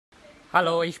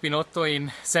Hallo, ich bin Otto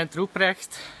in St.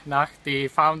 Ruprecht nach die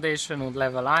Foundation und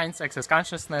Level 1 Access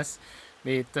Consciousness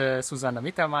mit Susanne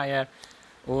Mittermeier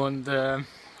und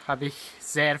habe ich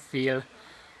sehr viel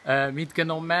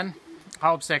mitgenommen,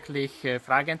 hauptsächlich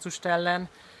Fragen zu stellen,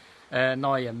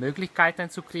 neue Möglichkeiten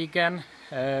zu kriegen,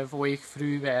 wo ich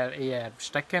früher eher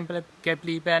stecken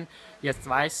geblieben. Jetzt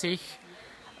weiß ich,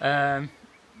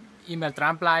 immer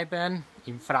dranbleiben,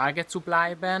 in Frage zu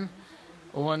bleiben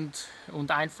und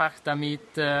einfach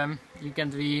damit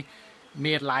irgendwie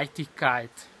mehr Leichtigkeit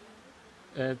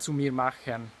zu mir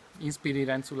machen,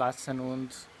 inspirieren zu lassen und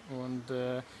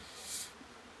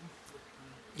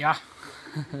ja.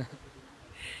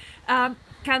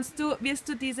 Wirst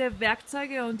du diese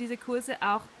Werkzeuge und diese Kurse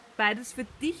auch beides für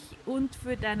dich und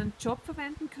für deinen Job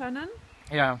verwenden können?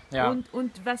 Ja, ja.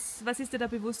 Und was ist dir da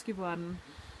bewusst geworden?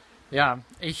 Ja,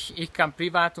 ich kann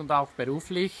privat und auch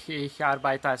beruflich. Ich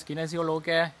arbeite als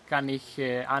Chineosologe, kann ich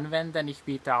anwenden. Ich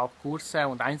biete auch Kurse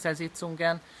und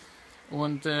Einzelsitzungen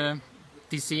und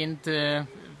die sind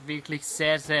wirklich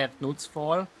sehr, sehr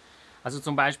nutzvoll. Also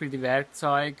zum Beispiel die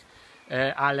Werkzeug,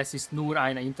 alles ist nur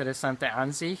eine interessante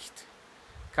Ansicht,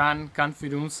 kann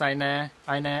für uns eine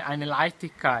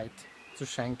Leichtigkeit zu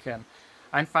schenken.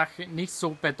 Einfach nicht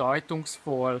so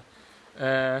bedeutungsvoll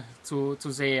zu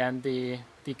sehen, die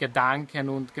Gedanken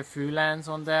und Gefühle,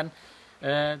 sondern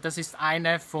das ist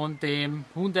eine von den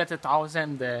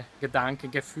Hunderttausende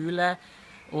Gedanken, Gefühle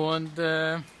und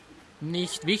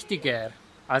nicht wichtiger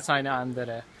als eine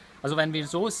andere. Also wenn wir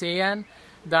so sehen,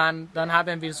 dann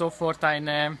haben wir sofort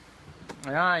eine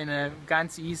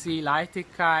ganz easy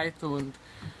Leichtigkeit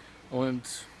und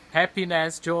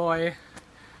Happiness, Joy.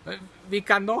 Wie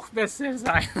kann noch besser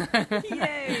sein?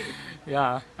 Yay!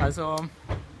 Ja, also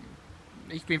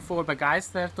ich bin voll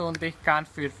begeistert und ich kann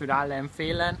für alle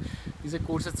empfehlen, diese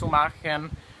Kurse zu machen.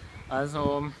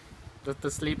 Also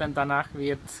das Leben danach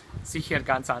wird sicher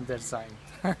ganz anders sein.